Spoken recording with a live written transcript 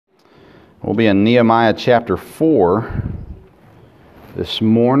We'll be in Nehemiah chapter 4 this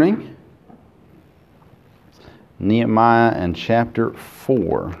morning. Nehemiah and chapter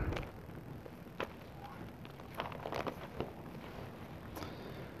 4.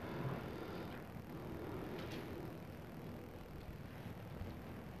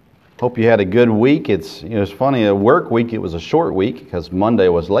 Hope you had a good week. It's funny, a work week, it was a short week because Monday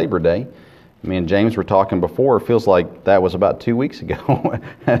was Labor Day. Me and James were talking before. It feels like that was about 2 weeks ago.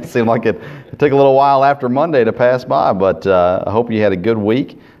 It seemed like it took a little while after Monday to pass by, but I hope you had a good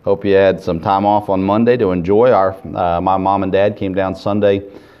week. Hope you had some time off on Monday to enjoy. My mom and dad came down Sunday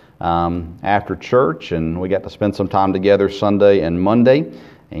after church, and we got to spend some time together Sunday and Monday,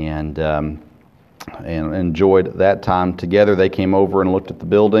 and enjoyed that time together. They came over and looked at the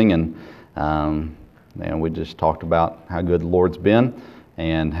building, and we just talked about how good the Lord's been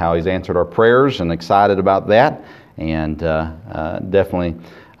and how He's answered our prayers, and excited about that, and definitely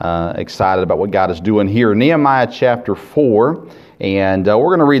excited about what God is doing here. Nehemiah chapter 4, and we're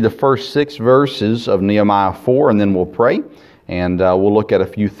going to read the first 6 verses of Nehemiah 4, and then we'll pray, and we'll look at a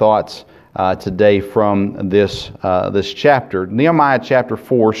few thoughts today from this chapter. Nehemiah chapter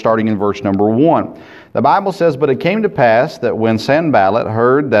 4, starting in verse number 1. The Bible says, "But it came to pass that when Sanballat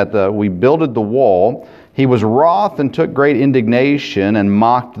heard that we builded the wall, he was wroth and took great indignation and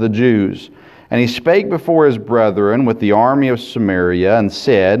mocked the Jews. And he spake before his brethren with the army of Samaria and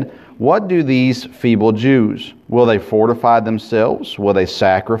said, What do these feeble Jews? Will they fortify themselves? Will they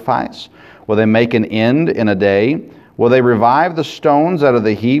sacrifice? Will they make an end in a day? Will they revive the stones out of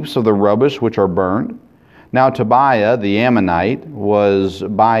the heaps of the rubbish which are burned? Now Tobiah the Ammonite was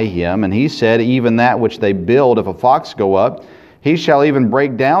by him, and he said, Even that which they build, if a fox go up, he shall even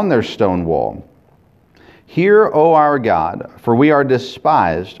break down their stone wall. Hear, O our God, for we are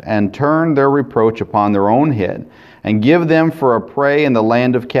despised, and turn their reproach upon their own head, and give them for a prey in the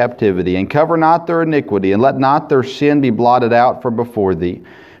land of captivity, and cover not their iniquity, and let not their sin be blotted out from before thee.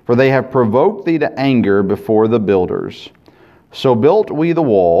 For they have provoked thee to anger before the builders. So built we the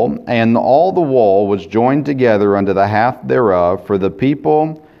wall, and all the wall was joined together unto the half thereof, for the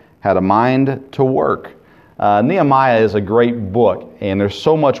people had a mind to work." Nehemiah is a great book, and there's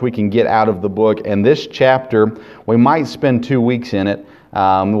so much we can get out of the book. And this chapter, we might spend 2 weeks in it.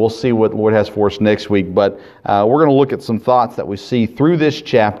 We'll see what the Lord has for us next week. But we're going to look at some thoughts that we see through this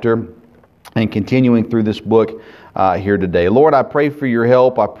chapter and continuing through this book here today. Lord, I pray for your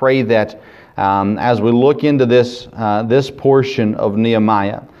help. I pray that as we look into this portion of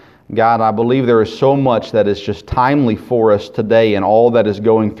Nehemiah, God, I believe there is so much that is just timely for us today, and all that is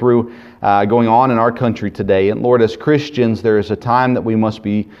going on in our country today. And Lord, as Christians, there is a time that we must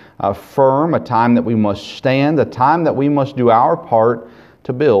be firm, a time that we must stand, a time that we must do our part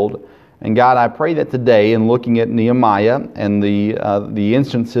to build. And God, I pray that today, in looking at Nehemiah and the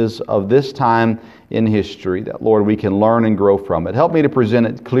instances of this time in history, that, Lord, we can learn and grow from it. Help me to present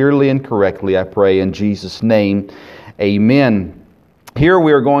it clearly and correctly, I pray in Jesus' name. Amen. Here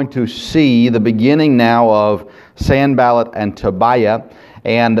we are going to see the beginning now of Sanballat and Tobiah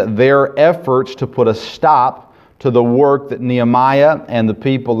and their efforts to put a stop to the work that Nehemiah and the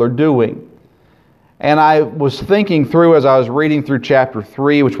people are doing. And I was thinking through, as I was reading through chapter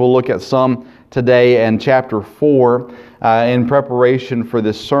 3, which we'll look at some today, and chapter 4 in preparation for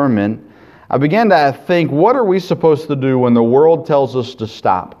this sermon, I began to think, what are we supposed to do when the world tells us to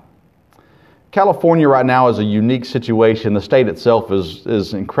stop? California right now is a unique situation. The state itself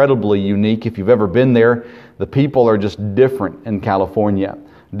is incredibly unique. If you've ever been there, the people are just different in California.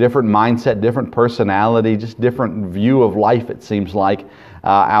 Different mindset, different personality, just different view of life, it seems like,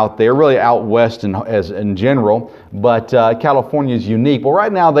 out there. Really out west in general, but California is unique. Well,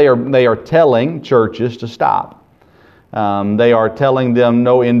 right now they are telling churches to stop. They are telling them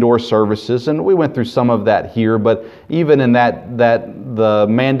no indoor services, and we went through some of that here, but even in that the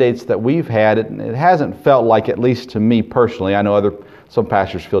mandates that we've had, it hasn't felt like, at least to me personally, I know some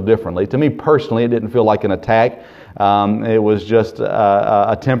pastors feel differently. To me personally, it didn't feel like an attack. It was just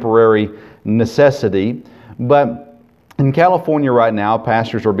a temporary necessity. But in California right now,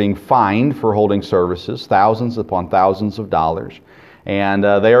 pastors are being fined for holding services, thousands upon thousands of dollars. And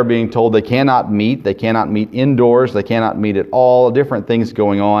they are being told they cannot meet indoors, they cannot meet at all, different things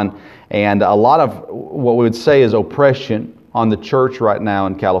going on. And a lot of what we would say is oppression on the church right now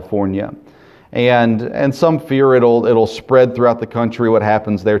in California. And some fear it'll spread throughout the country. What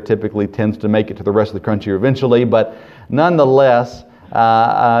happens there typically tends to make it to the rest of the country eventually. But nonetheless,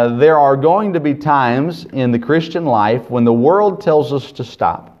 there are going to be times in the Christian life when the world tells us to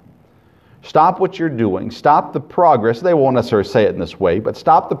stop. Stop what you're doing. Stop the progress. They won't necessarily say it in this way, but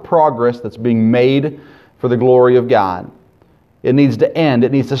stop the progress that's being made for the glory of God. It needs to end.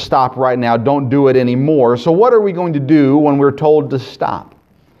 It needs to stop right now. Don't do it anymore. So what are we going to do when we're told to stop?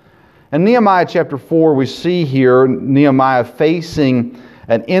 In Nehemiah chapter 4, we see here Nehemiah facing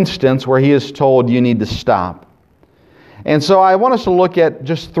an instance where he is told you need to stop. And so I want us to look at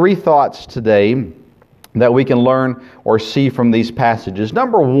just 3 thoughts today that we can learn or see from these passages.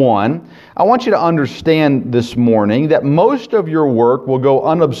 Number 1, I want you to understand this morning that most of your work will go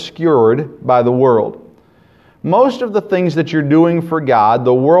unobscured by the world. Most of the things that you're doing for God,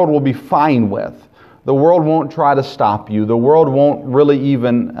 the world will be fine with. The world won't try to stop you. The world won't really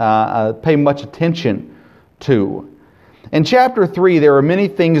even pay much attention to. In chapter 3, there are many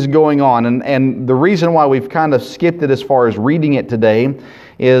things going on, and the reason why we've kind of skipped it as far as reading it today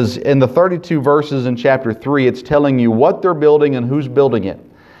is in the 32 verses in chapter 3, it's telling you what they're building and who's building it.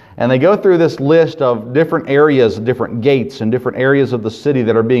 And they go through this list of different areas, different gates, and different areas of the city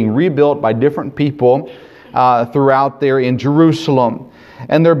that are being rebuilt by different people throughout there in Jerusalem.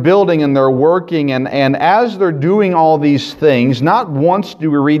 And they're building and they're working, and as they're doing all these things, not once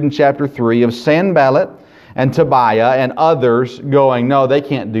do we read in chapter 3 of Sanballat and Tobiah and others going, no, they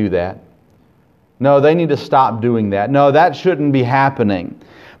can't do that. No, they need to stop doing that. No, that shouldn't be happening.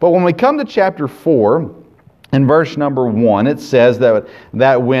 But when we come to chapter 4, in verse number 1, it says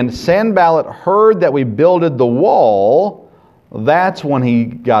that when Sanballat heard that we builded the wall, that's when he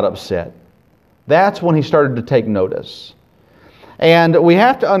got upset. That's when he started to take notice. And we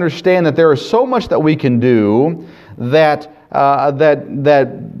have to understand that there is so much that we can do that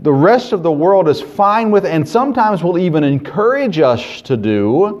the rest of the world is fine with, and sometimes will even encourage us to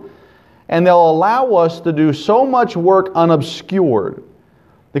do, and they'll allow us to do so much work unobscured.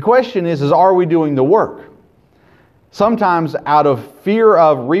 The question is are we doing the work? Sometimes out of fear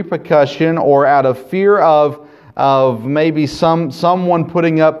of repercussion or out of fear of maybe someone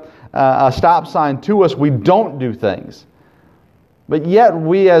putting up a stop sign to us, we don't do things. But yet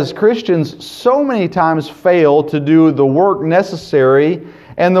we as Christians so many times fail to do the work necessary,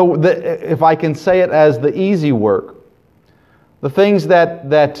 and if I can say it, as the easy work. The things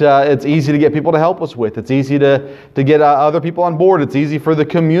that it's easy to get people to help us with. It's easy to get other people on board. It's easy for the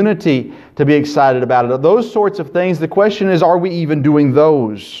community to be excited about it. Those sorts of things. The question is, are we even doing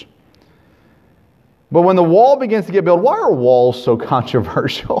those? But when the wall begins to get built, why are walls so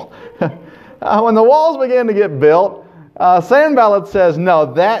controversial? When the walls begin to get built, Sanballat says,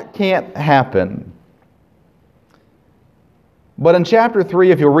 no, that can't happen. But in chapter 3,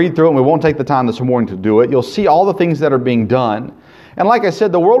 if you'll read through it, and we won't take the time this morning to do it, you'll see all the things that are being done. And like I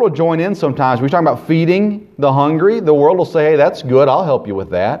said, the world will join in sometimes. We're talking about feeding the hungry. The world will say, hey, that's good, I'll help you with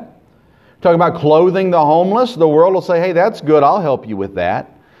that. Talking about clothing the homeless. The world will say, hey, that's good, I'll help you with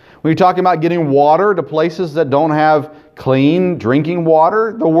that. When you're talking about getting water to places that don't have clean drinking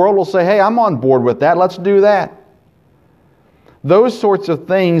water, the world will say, hey, I'm on board with that, let's do that. Those sorts of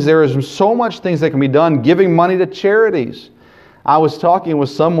things, there is so much things that can be done. Giving money to charities. I was talking with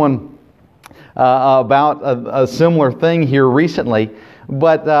someone about a similar thing here recently,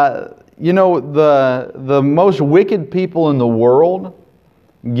 but the most wicked people in the world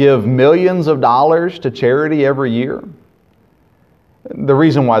give millions of dollars to charity every year. The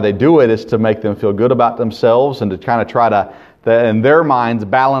reason why they do it is to make them feel good about themselves and to kind of try to, in their minds,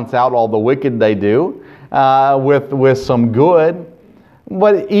 balance out all the wicked they do with some good.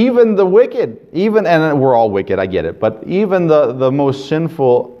 But even the wicked, and we're all wicked, I get it, but even the most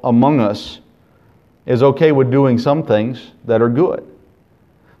sinful among us is okay with doing some things that are good.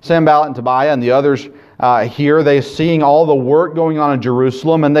 Sanballat and Tobiah and the others here, they're seeing all the work going on in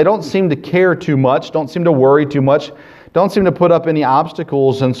Jerusalem, and they don't seem to care too much, don't seem to worry too much, don't seem to put up any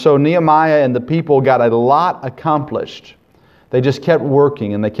obstacles, and so Nehemiah and the people got a lot accomplished. They just kept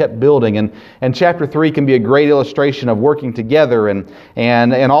working and they kept building. And chapter 3 can be a great illustration of working together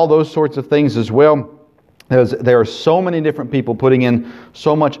and all those sorts of things as well. There are so many different people putting in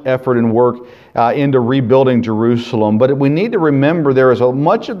so much effort and work into rebuilding Jerusalem. But we need to remember there is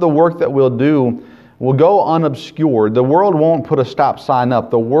much of the work that we'll do will go unobscured. The world won't put a stop sign up.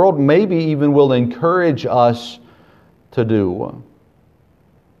 The world maybe even will encourage us to do.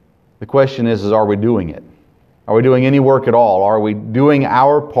 The question is are we doing it? Are we doing any work at all? Are we doing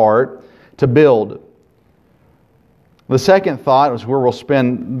our part to build? The second thought is where we'll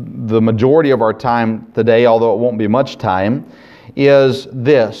spend the majority of our time today, although it won't be much time, is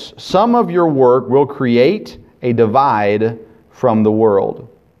this. Some of your work will create a divide from the world.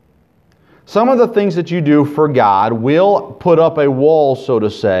 Some of the things that you do for God will put up a wall, so to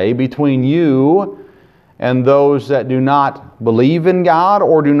say, between you and those that do not believe in God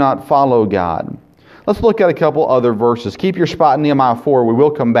or do not follow God. Let's look at a couple other verses. Keep your spot in Nehemiah 4. We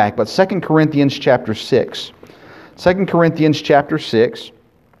will come back. But 2 Corinthians chapter 6. 2 Corinthians chapter 6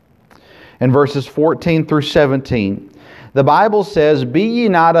 and verses 14 through 17. The Bible says, "Be ye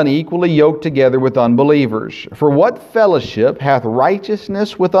not unequally yoked together with unbelievers. For what fellowship hath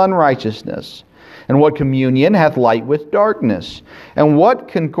righteousness with unrighteousness? And what communion hath light with darkness? And what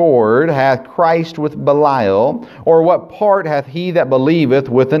concord hath Christ with Belial? Or what part hath he that believeth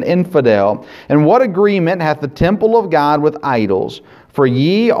with an infidel? And what agreement hath the temple of God with idols? For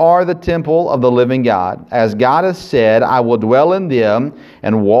ye are the temple of the living God. As God hath said, I will dwell in them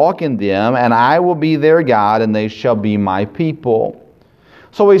and walk in them, and I will be their God, and they shall be my people."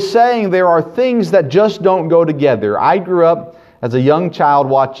 So he's saying there are things that just don't go together. I grew up as a young child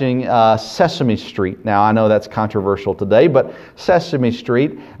watching Sesame Street. Now, I know that's controversial today, but Sesame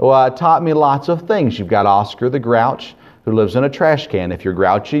Street taught me lots of things. You've got Oscar the Grouch, who lives in a trash can. If you're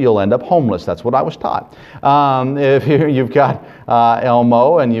grouchy, you'll end up homeless. That's what I was taught. If you've got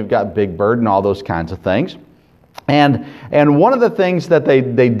Elmo, and you've got Big Bird, and all those kinds of things. And one of the things that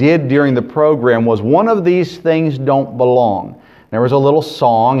they did during the program was, one of these things don't belong. There was a little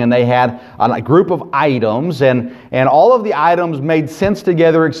song, and they had a group of items, and all of the items made sense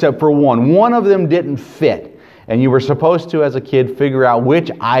together except for one. One of them didn't fit. And you were supposed to, as a kid, figure out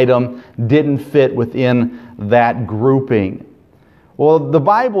which item didn't fit within that grouping. Well, the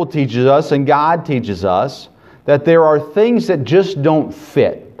Bible teaches us, and God teaches us, that there are things that just don't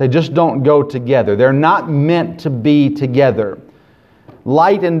fit. They just don't go together. They're not meant to be together.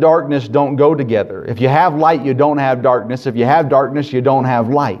 Light and darkness don't go together. If you have light, you don't have darkness. If you have darkness, you don't have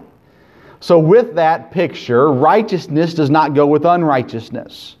light. So with that picture, righteousness does not go with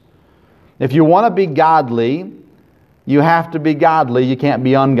unrighteousness. If you want to be godly, you have to be godly. You can't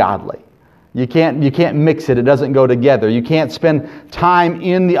be ungodly. You can't mix it. It doesn't go together. You can't spend time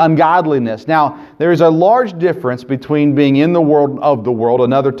in the ungodliness. Now, there is a large difference between being in the world and of the world,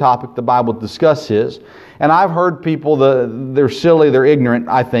 another topic the Bible discusses. And I've heard people, they're silly, they're ignorant,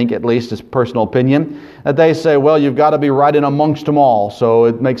 I think, at least, it's personal opinion, that they say, well, you've got to be right in amongst them all. So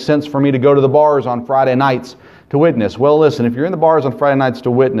it makes sense for me to go to the bars on Friday nights to witness. Well, listen, if you're in the bars on Friday nights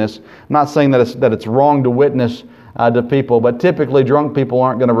to witness, I'm not saying that it's wrong to witness to people, but typically drunk people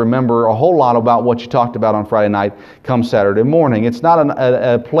aren't going to remember a whole lot about what you talked about on Friday night come Saturday morning. It's not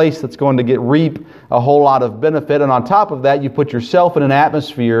a place that's going to reap a whole lot of benefit, and on top of that, you put yourself in an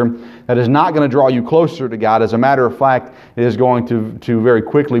atmosphere that is not going to draw you closer to God. As a matter of fact, it is going to very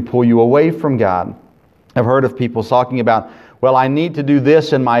quickly pull you away from God. I've heard of people talking about, well, I need to do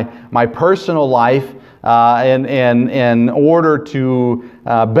this in my personal life in order to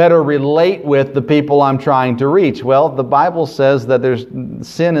better relate with the people I'm trying to reach. Well, the Bible says that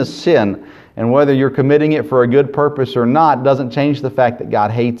sin is sin, and whether you're committing it for a good purpose or not doesn't change the fact that God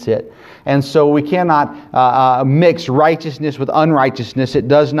hates it. And so we cannot mix righteousness with unrighteousness. It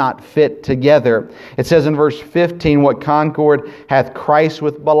does not fit together. It says in verse 15, what concord hath Christ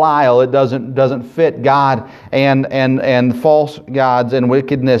with Belial? It doesn't fit God and false gods and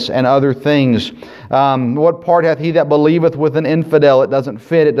wickedness and other things. What part hath he that believeth with an infidel? It doesn't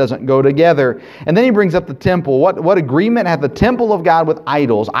fit. It doesn't go together. And then he brings up the temple. What agreement hath the temple of God with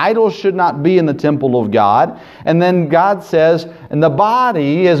idols? Idols should not be in the temple of God. And then God says, and the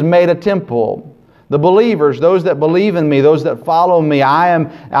body is made a temple. The believers, those that believe in me, those that follow me,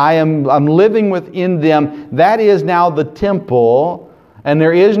 I'm living within them. That is now the temple, and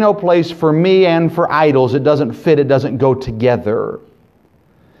there is no place for me and for idols. It doesn't fit. It doesn't go together.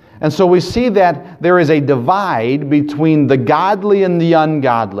 And so we see that there is a divide between the godly and the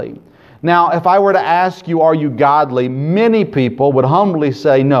ungodly. Now, if I were to ask you, are you godly? Many people would humbly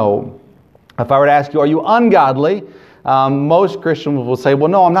say no. If I were to ask you, are you ungodly? Most Christians will say, well,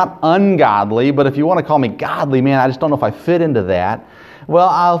 no, I'm not ungodly, but if you want to call me godly, man, I just don't know if I fit into that. Well,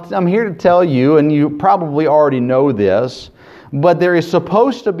 I'm here to tell you, and you probably already know this, but there is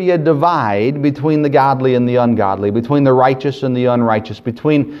supposed to be a divide between the godly and the ungodly, between the righteous and the unrighteous,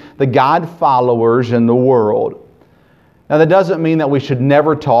 between the God followers and the world. Now, that doesn't mean that we should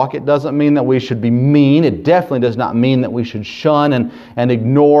never talk. It doesn't mean that we should be mean. It definitely does not mean that we should shun and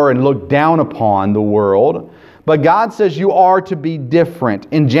ignore and look down upon the world. But God says you are to be different.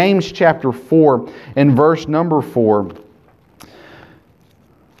 In James chapter 4, in verse number 4,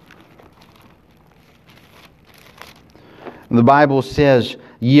 the Bible says,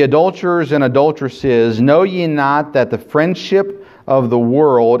 Ye adulterers and adulteresses, know ye not that the friendship of the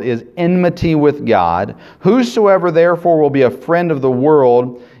world is enmity with God? Whosoever therefore will be a friend of the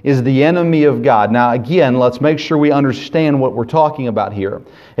world is the enemy of God. Now again, let's make sure we understand what we're talking about here.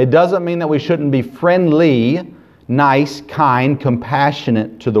 It doesn't mean that we shouldn't be friendly, nice, kind,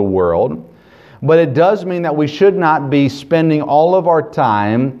 compassionate to the world. But it does mean that we should not be spending all of our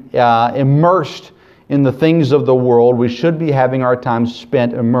time immersed in the things of the world. We should be having our time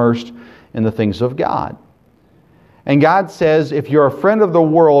spent immersed in the things of God. And God says, if you're a friend of the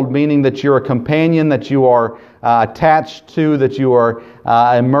world, meaning that you're a companion, that you are attached to, that you are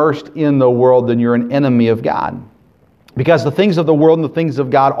immersed in the world, then you're an enemy of God. Because the things of the world and the things of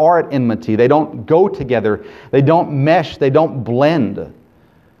God are at enmity. They don't go together. They don't mesh. They don't blend.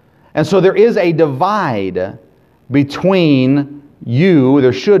 And so there is a divide between you,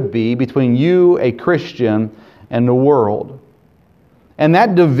 there should be, between you, a Christian, and the world. And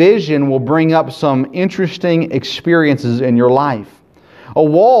that division will bring up some interesting experiences in your life. A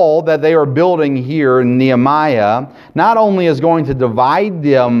wall that they are building here in Nehemiah not only is going to divide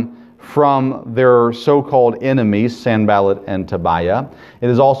them from their so-called enemies, Sanballat and Tobiah, it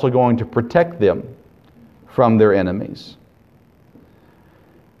is also going to protect them from their enemies.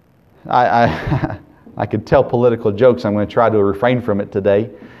 I could tell political jokes. I'm going to try to refrain from it today.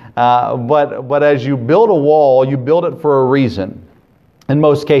 But as you build a wall, you build it for a reason. In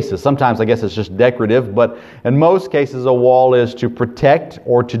most cases, sometimes I guess it's just decorative, but in most cases a wall is to protect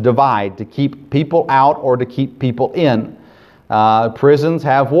or to divide, to keep people out or to keep people in. Prisons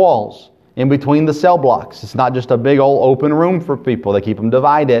have walls in between the cell blocks. It's not just a big old open room for people. They keep them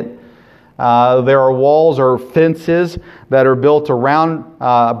divided. There are walls or fences that are built around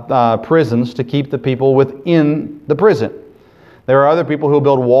prisons to keep the people within the prison. There are other people who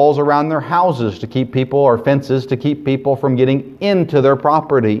build walls around their houses to keep people, or fences to keep people from getting into their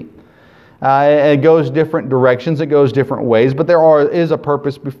property. It goes different directions, it goes different ways, but is a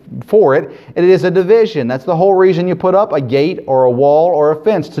purpose for it. It is a division. That's the whole reason you put up a gate or a wall or a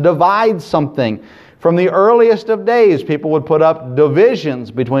fence, to divide something. From the earliest of days, people would put up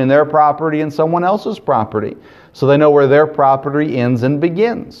divisions between their property and someone else's property, so they know where their property ends and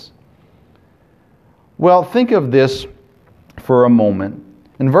begins. Well, think of this for a moment.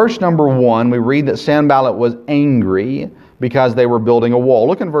 In verse number 1, we read that Sanballat was angry because they were building a wall.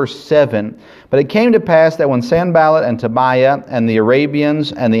 Look in verse 7. But it came to pass that when Sanballat and Tobiah and the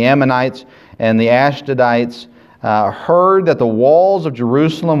Arabians and the Ammonites and the Ashdodites heard that the walls of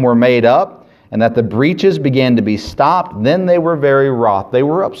Jerusalem were made up and that the breaches began to be stopped, then they were very wroth. They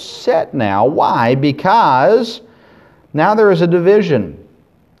were upset now. Why? Because now there is a division.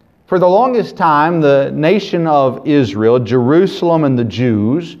 For the longest time, the nation of Israel, Jerusalem and the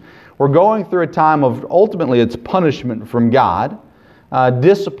Jews, were going through a time of, ultimately, its punishment from God,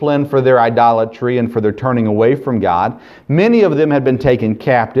 discipline for their idolatry and for their turning away from God. Many of them had been taken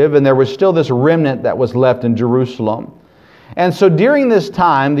captive, and there was still this remnant that was left in Jerusalem. And so during this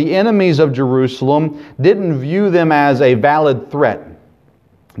time, the enemies of Jerusalem didn't view them as a valid threat.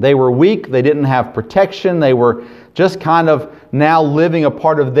 They were weak, they didn't have protection, they were just kind of now living a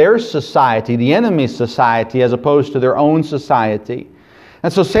part of their society, the enemy's society, as opposed to their own society.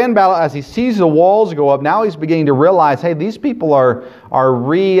 And so Sanballat, as he sees the walls go up, now he's beginning to realize, hey, these people are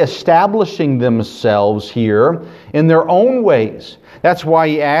reestablishing themselves here in their own ways. That's why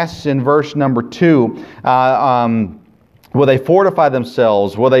he asks in verse number 2, will they fortify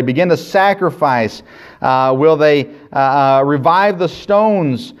themselves? Will they begin to sacrifice? Will they revive the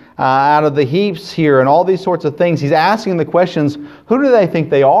stones out of the heaps here, and all these sorts of things? He's asking the questions, who do they think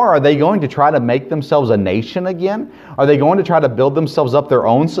they are? Are they going to try to make themselves a nation again? Are they going to try to build themselves up their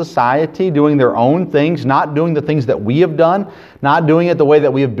own society, doing their own things, not doing the things that we have done, not doing it the way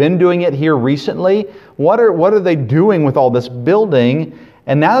that we have been doing it here recently? What are they doing with all this building?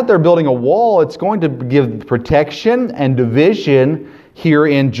 And now that they're building a wall, it's going to give protection and division here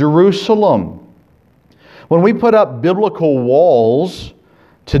in Jerusalem. When we put up biblical walls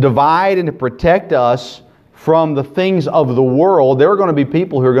to divide and to protect us from the things of the world, there are going to be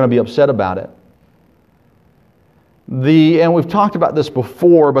people who are going to be upset about it. And we've talked about this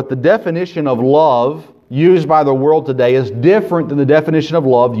before, but the definition of love used by the world today is different than the definition of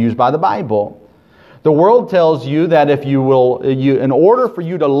love used by the Bible. The world tells you that in order for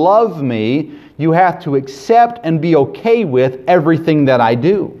you to love me, you have to accept and be okay with everything that I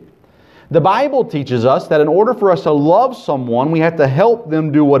do. The Bible teaches us that in order for us to love someone, we have to help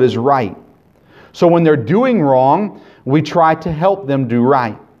them do what is right. So when they're doing wrong, we try to help them do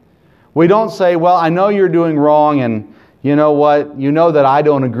right. We don't say, well, I know you're doing wrong, and you know what? You know that I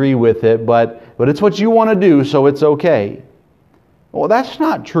don't agree with it, but it's what you want to do, so it's okay. Well, that's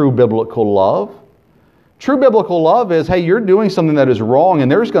not true biblical love. True biblical love is, hey, you're doing something that is wrong,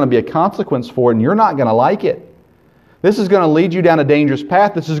 and there's going to be a consequence for it, and you're not going to like it. This is going to lead you down a dangerous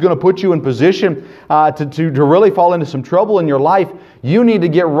path. This is going to put you in position to really fall into some trouble in your life. You need to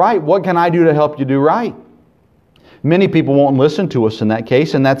get right. What can I do to help you do right? Many people won't listen to us in that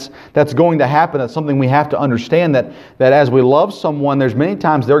case, and that's going to happen. That's something we have to understand, that as we love someone, there's many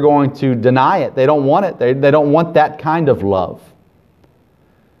times they're going to deny it. They don't want it. They don't want that kind of love.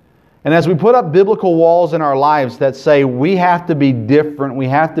 And as we put up biblical walls in our lives that say we have to be different, we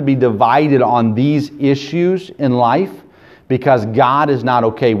have to be divided on these issues in life because God is not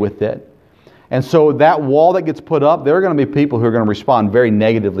okay with it. And so that wall that gets put up, there are going to be people who are going to respond very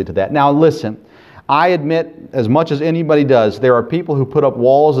negatively to that. Now listen, I admit, as much as anybody does, there are people who put up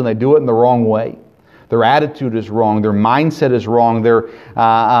walls and they do it in the wrong way. Their attitude is wrong. Their mindset is wrong.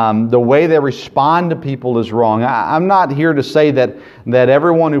 The way they respond to people is wrong. I'm not here to say that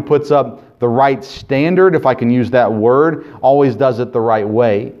everyone who puts up the right standard, if I can use that word, always does it the right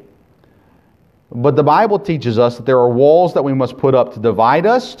way. But the Bible teaches us that there are walls that we must put up to divide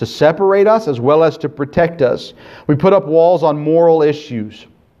us, to separate us, as well as to protect us. We put up walls on moral issues.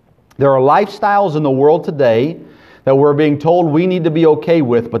 There are lifestyles in the world today that we're being told we need to be okay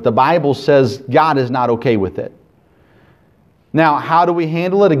with, but the Bible says God is not okay with it. Now, how do we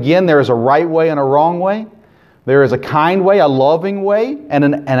handle it? Again, there is a right way and a wrong way. There is a kind way, a loving way, and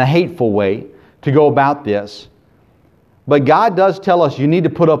a hateful way to go about this. But God does tell us you need to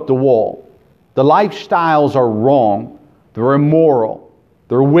put up the wall. The lifestyles are wrong. They're immoral.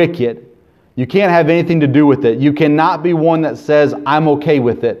 They're wicked. You can't have anything to do with it. You cannot be one that says, I'm okay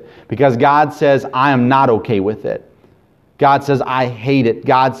with it, because God says, I am not okay with it. God says, I hate it.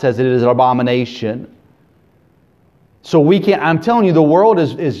 God says it is an abomination. So we can't, I'm telling you, the world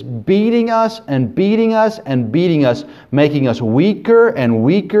is beating us and beating us and beating us, making us weaker and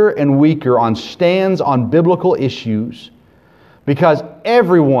weaker and weaker on stands on biblical issues. Because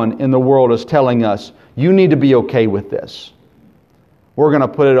everyone in the world is telling us, you need to be okay with this. We're going to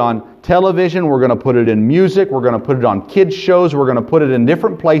put it on television, we're going to put it in music, we're going to put it on kids' shows, we're going to put it in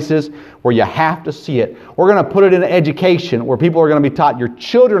different places where you have to see it. We're going to put it in education where people are going to be taught, your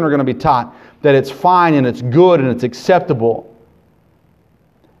children are going to be taught that it's fine and it's good and it's acceptable.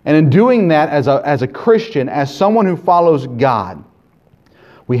 And in doing that as a Christian, as someone who follows God,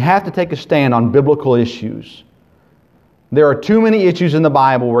 we have to take a stand on biblical issues. There are too many issues in the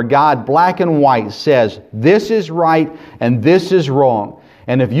Bible where God, black and white, says this is right and this is wrong.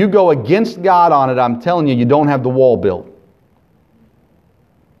 And if you go against God on it, I'm telling you, you don't have the wall built.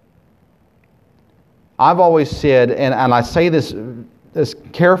 I've always said, and I say this as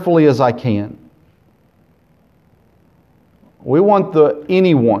carefully as I can, we want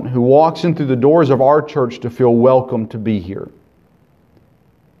anyone who walks in through the doors of our church to feel welcome to be here.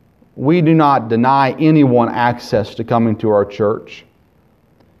 We do not deny anyone access to coming to our church.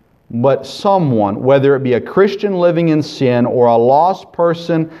 But someone, whether it be a Christian living in sin or a lost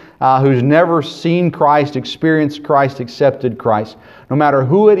person who's never seen Christ, experienced Christ, accepted Christ, no matter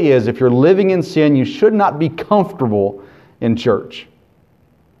who it is, if you're living in sin, you should not be comfortable in church.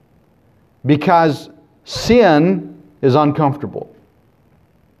 Because sin is uncomfortable.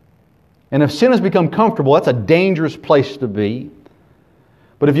 And if sin has become comfortable, that's a dangerous place to be.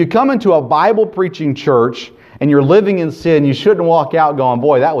 But if you come into a Bible-preaching church and you're living in sin, you shouldn't walk out going,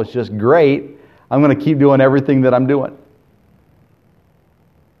 boy, that was just great. I'm going to keep doing everything that I'm doing.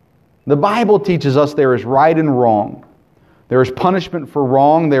 The Bible teaches us there is right and wrong. There is punishment for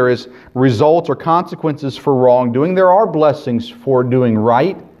wrong. There is results or consequences for wrongdoing. There are blessings for doing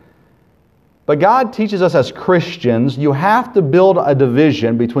right. But God teaches us as Christians, you have to build a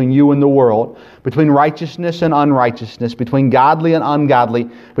division between you and the world, between righteousness and unrighteousness, between godly and ungodly,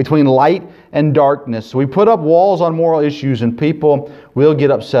 between light and darkness. So we put up walls on moral issues and people will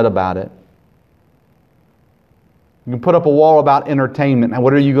get upset about it. You can put up a wall about entertainment. And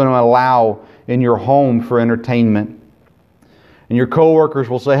what are you going to allow in your home for entertainment? And your coworkers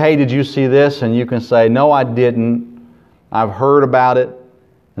will say, hey, did you see this? And you can say, no, I didn't. I've heard about it.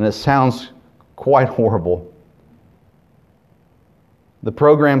 And it sounds quite horrible. The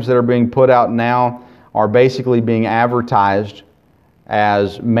programs that are being put out now are basically being advertised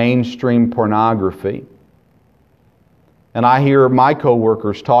as mainstream pornography. And I hear my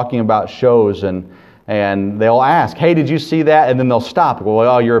coworkers talking about shows and they'll ask, hey, did you see that? And then they'll stop. Well,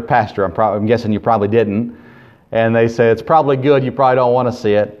 oh, you're a pastor. I'm guessing you probably didn't. And they say, it's probably good. You probably don't want to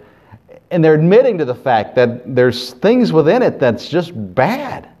see it. And they're admitting to the fact that there's things within it that's just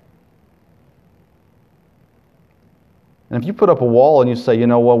bad. And if you put up a wall and you say, you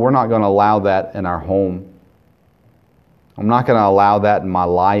know what, we're not going to allow that in our home. I'm not going to allow that in my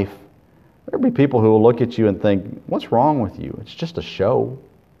life. There'll be people who will look at you and think, what's wrong with you? It's just a show.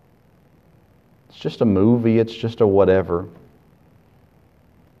 It's just a movie. It's just a whatever.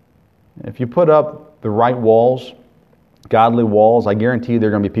 If you put up the right walls, godly walls, I guarantee you there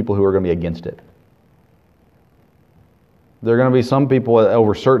are going to be people who are going to be against it. There are going to be some people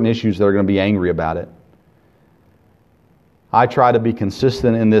over certain issues that are going to be angry about it. I try to be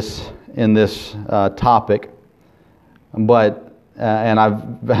consistent in this topic, but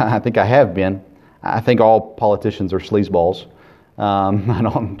I think I have been. I think all politicians are sleazeballs. I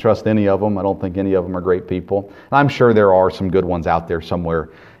don't trust any of them. I don't think any of them are great people. I'm sure there are some good ones out there somewhere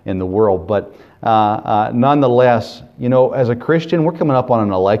in the world, but nonetheless, as a Christian, we're coming up on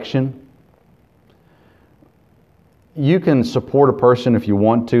an election. You can support a person if you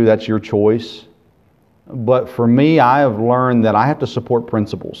want to. That's your choice. But for me, I have learned that I have to support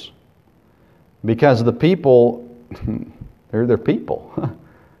principles. Because the people, they're people.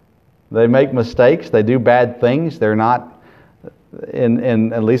 They make mistakes. They do bad things. They're not,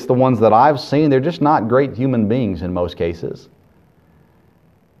 in at least the ones that I've seen, they're just not great human beings in most cases.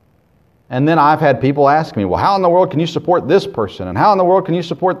 And then I've had people ask me, well, how in the world can you support this person? And how in the world can you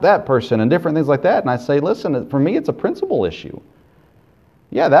support that person? And different things like that. And I say, listen, for me, it's a principle issue.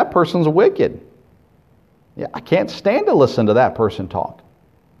 Yeah, that person's wicked. Yeah, I can't stand to listen to that person talk.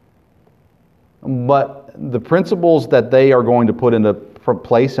 But the principles that they are going to put into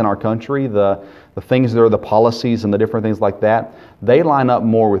place in our country, the things that are the policies and the different things like that, they line up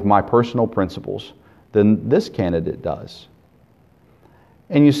more with my personal principles than this candidate does.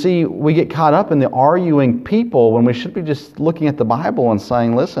 And you see, we get caught up in the arguing people when we should be just looking at the Bible and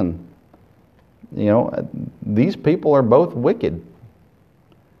saying, listen, these people are both wicked.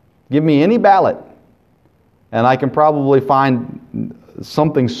 Give me any ballot, and I can probably find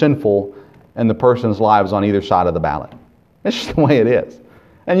something sinful in the person's lives on either side of the ballot. It's just the way it is.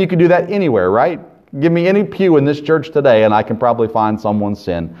 And you can do that anywhere, right? Give me any pew in this church today, and I can probably find someone's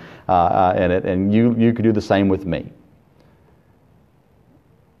sin in it, and you could do the same with me.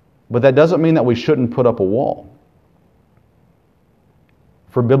 But that doesn't mean that we shouldn't put up a wall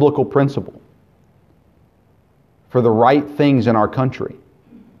for biblical principle, for the right things in our country.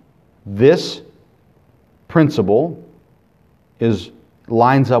 This principle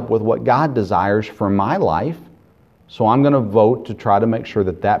lines up with what God desires for my life, so I'm going to vote to try to make sure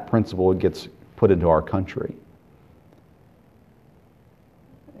that principle gets put into our country.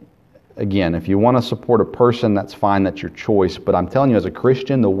 Again, if you want to support a person, that's fine, that's your choice. But I'm telling you, as a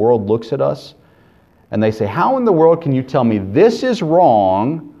Christian, the world looks at us and they say, how in the world can you tell me this is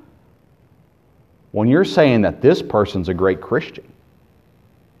wrong when you're saying that this person's a great Christian?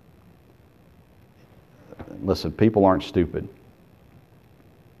 Listen, people aren't stupid.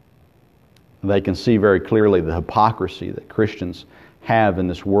 They can see very clearly the hypocrisy that Christians have in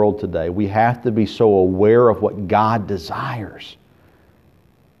this world today. We have to be so aware of what God desires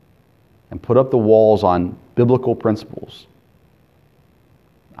and put up the walls on biblical principles.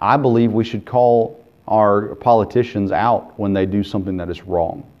 I believe we should call our politicians out when they do something that is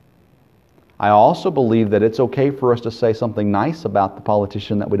wrong. I also believe that it's okay for us to say something nice about the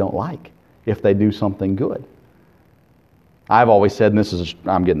politician that we don't like if they do something good. I've always said, and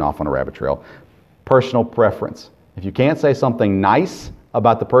I'm getting off on a rabbit trail, personal preference. If you can't say something nice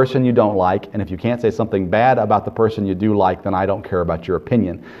about the person you don't like, and if you can't say something bad about the person you do like, then I don't care about your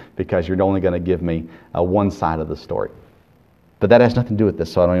opinion, because you're only going to give me one side of the story. But that has nothing to do with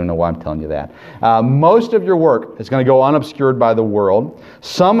this, so I don't even know why I'm telling you that. Most of your work is going to go unobscured by the world.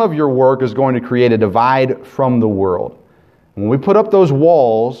 Some of your work is going to create a divide from the world. When we put up those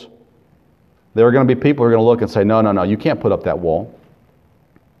walls, there are going to be people who are going to look and say, no, you can't put up that wall.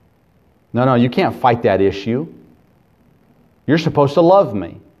 No, you can't fight that issue. You're supposed to love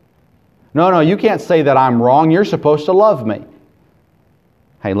me. No, you can't say that I'm wrong. You're supposed to love me.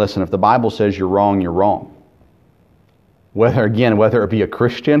 Hey, listen, if the Bible says you're wrong, you're wrong. Whether it be a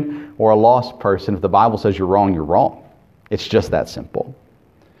Christian or a lost person, if the Bible says you're wrong, you're wrong. It's just that simple.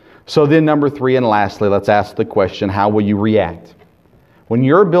 So then, number 3, and lastly, let's ask the question, how will you react? When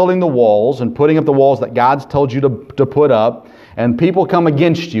you're building the walls and putting up the walls that God's told you to put up, and people come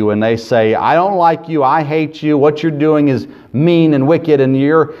against you and they say, I don't like you, I hate you, what you're doing is mean and wicked, and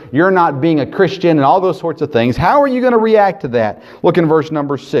you're not being a Christian, and all those sorts of things, how are you going to react to that? Look in verse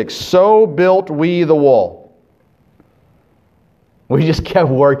number 6. So built we the wall. We just kept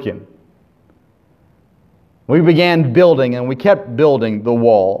working. We began building, and we kept building the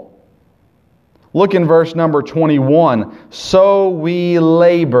wall. Look in verse number 21. So we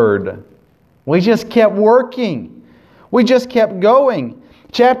labored. We just kept working. We just kept going.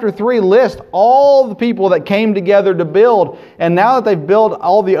 Chapter 3 lists all the people that came together to build. And now that they've built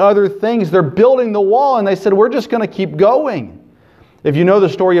all the other things, they're building the wall. And they said, we're just going to keep going. If you know the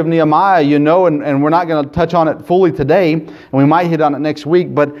story of Nehemiah, you know, and we're not going to touch on it fully today, and we might hit on it next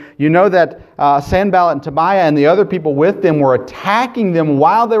week, but you know that Sanballat and Tobiah and the other people with them were attacking them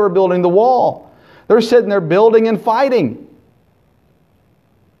while they were building the wall. They're sitting there building and fighting.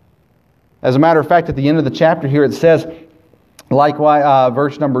 As a matter of fact, at the end of the chapter here it says, likewise,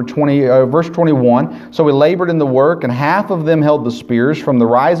 verse 21, so we labored in the work, and half of them held the spears from the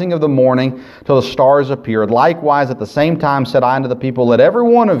rising of the morning till the stars appeared. Likewise, at the same time said I unto the people, let every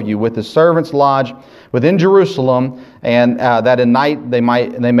one of you with his servants lodge within Jerusalem, and that in night they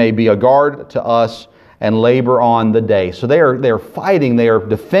may be a guard to us and labor on the day. So they are fighting, they are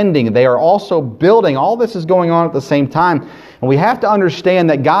defending, they are also building. All this is going on at the same time. And we have to understand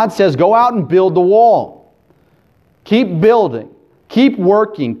that God says, go out and build the wall. Keep building, keep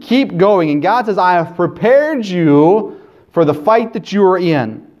working, keep going. And God says, I have prepared you for the fight that you are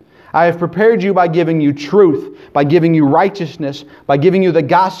in. I have prepared you by giving you truth, by giving you righteousness, by giving you the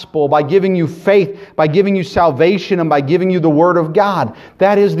gospel, by giving you faith, by giving you salvation, and by giving you the Word of God.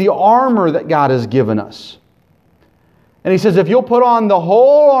 That is the armor that God has given us. And He says, if you'll put on the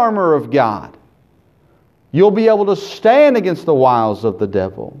whole armor of God, you'll be able to stand against the wiles of the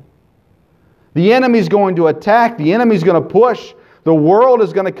devil. The enemy's going to attack. The enemy's going to push. The world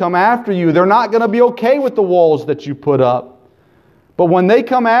is going to come after you. They're not going to be okay with the walls that you put up. But when they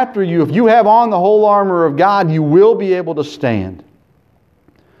come after you, if you have on the whole armor of God, you will be able to stand.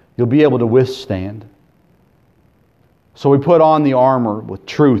 You'll be able to withstand. So we put on the armor with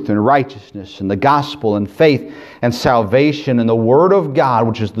truth and righteousness and the gospel and faith and salvation and the Word of God,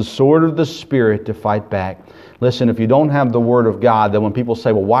 which is the sword of the Spirit, to fight back. Listen, if you don't have the Word of God, then when people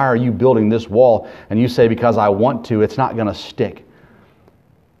say, well, why are you building this wall? And you say, because I want to, it's not going to stick.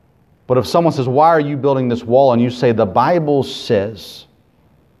 But if someone says, why are you building this wall? And you say, the Bible says.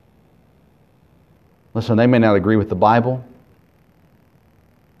 Listen, they may not agree with the Bible.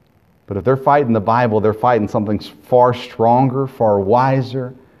 But if they're fighting the Bible, they're fighting something far stronger, far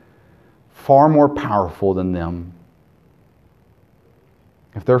wiser, far more powerful than them.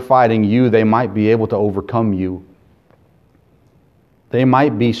 If they're fighting you, they might be able to overcome you. They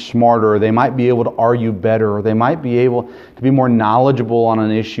might be smarter, or they might be able to argue better, or they might be able to be more knowledgeable on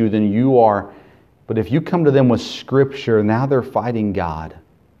an issue than you are. But if you come to them with Scripture, now they're fighting God.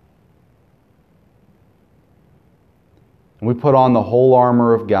 And we put on the whole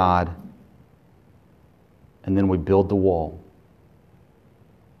armor of God, and then we build the wall.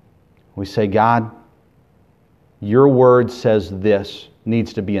 We say, God, your Word says this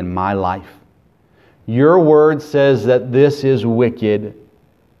needs to be in my life. Your Word says that this is wicked.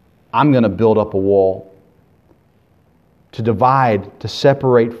 I'm going to build up a wall to divide, to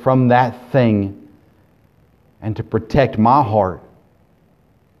separate from that thing, and to protect my heart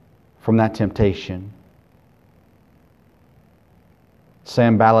from that temptation.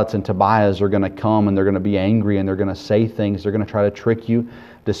 Sanballats and Tobiahs are going to come, and they're going to be angry, and they're going to say things. They're going to try to trick you,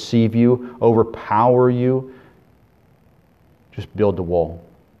 deceive you, overpower you. Just build the wall.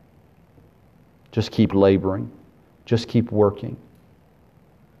 Just keep laboring. Just keep working.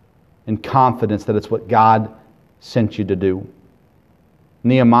 In confidence that it's what God sent you to do.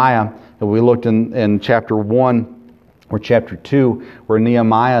 Nehemiah, we looked in chapter 1 or chapter 2, where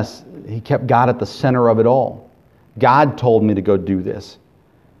Nehemiah, he kept God at the center of it all. God told me to go do this.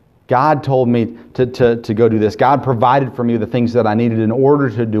 God told me to go do this. God provided for me the things that I needed in order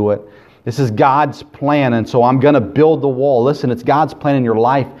to do it. This is God's plan, and so I'm going to build the wall. Listen, it's God's plan in your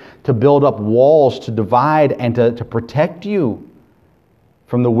life to build up walls, to divide, and to protect you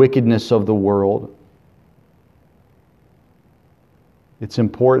from the wickedness of the world. It's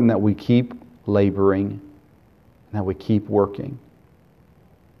important that we keep laboring and that we keep working.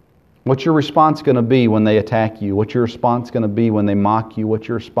 What's your response going to be when they attack you? What's your response going to be when they mock you? What's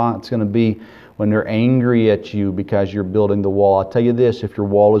your response going to be when they're angry at you because you're building the wall? I'll tell you this, if your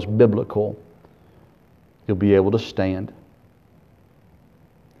wall is biblical, you'll be able to stand.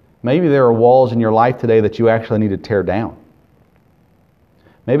 Maybe there are walls in your life today that you actually need to tear down.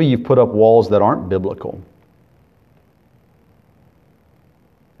 Maybe you've put up walls that aren't biblical.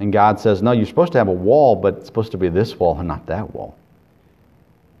 And God says, no, you're supposed to have a wall, but it's supposed to be this wall and not that wall.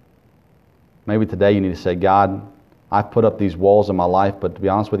 Maybe today you need to say, God, I've put up these walls in my life, but to be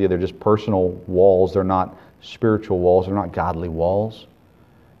honest with you, they're just personal walls. They're not spiritual walls. They're not godly walls.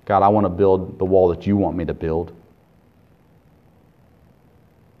 God, I want to build the wall that you want me to build.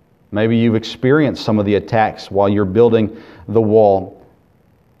 Maybe you've experienced some of the attacks while you're building the wall,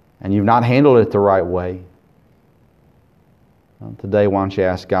 and you've not handled it the right way. Well, today, why don't you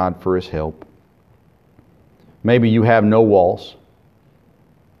ask God for His help? Maybe you have no walls.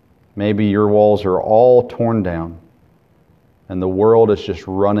 Maybe your walls are all torn down and the world is just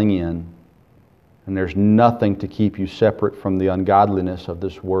running in, and there's nothing to keep you separate from the ungodliness of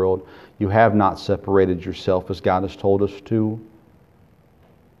this world. You have not separated yourself as God has told us to.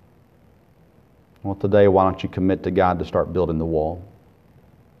 Well, today, why don't you commit to God to start building the wall?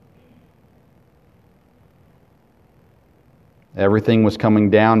 Everything was coming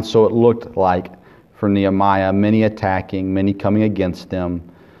down, so it looked like for Nehemiah, many attacking, many coming against them.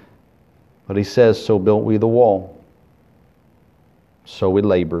 But he says, so built we the wall. So we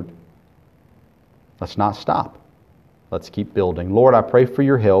labored. Let's not stop. Let's keep building. Lord, I pray for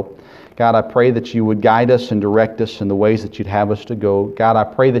your help. God, I pray that you would guide us and direct us in the ways that you'd have us to go. God, I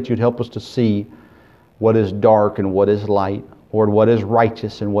pray that you'd help us to see what is dark and what is light. Lord, what is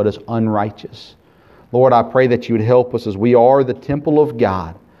righteous and what is unrighteous. Lord, I pray that you would help us as we are the temple of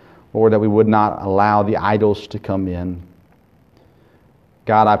God. Lord, that we would not allow the idols to come in.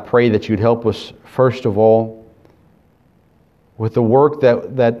 God, I pray that you'd help us, first of all, with the work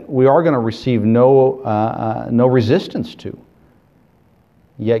that we are going to receive no resistance to.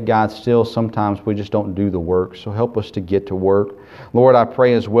 Yet, God, still sometimes we just don't do the work. So help us to get to work. Lord, I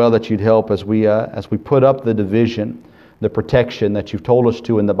pray as well that you'd help as we put up the division, the protection that you've told us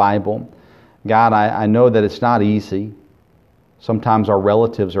to in the Bible. God, I know that it's not easy. Sometimes our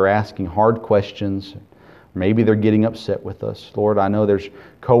relatives are asking hard questions. Maybe they're getting upset with us. Lord, I know there's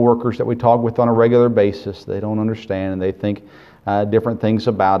coworkers that we talk with on a regular basis. They don't understand and they think different things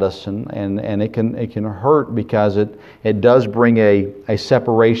about us, and it can hurt because it does bring a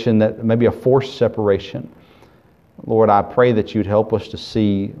separation, that maybe a forced separation. Lord, I pray that you'd help us to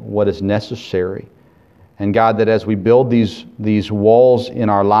see what is necessary. And God, that as we build these walls in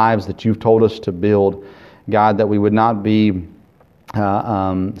our lives that you've told us to build, God, that we would not be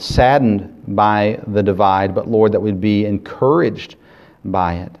saddened by the divide, but Lord, that we'd be encouraged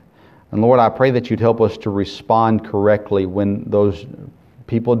by it. And Lord, I pray that you'd help us to respond correctly when those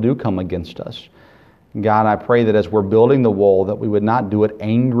people do come against us. God, I pray that as we're building the wall, that we would not do it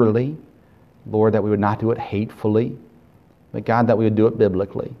angrily, Lord, that we would not do it hatefully, but God, that we would do it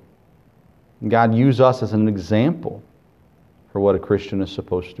biblically. God, use us as an example for what a Christian is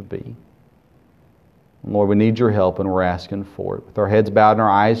supposed to be. Lord, we need your help and we're asking for it. With our heads bowed and our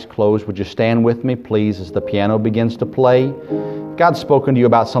eyes closed, would you stand with me, please, as the piano begins to play? If God's spoken to you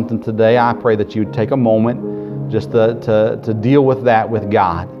about something today, I pray that you'd take a moment just to deal with that with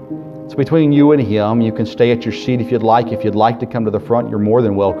God. It's between you and Him. You can stay at your seat if you'd like. If you'd like to come to the front, you're more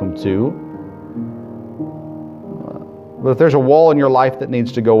than welcome to. But if there's a wall in your life that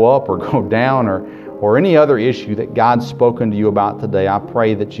needs to go up or go down, or any other issue that God's spoken to you about today, I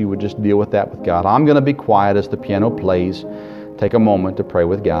pray that you would just deal with that with God. I'm going to be quiet as the piano plays. Take a moment to pray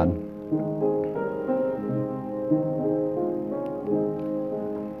with God.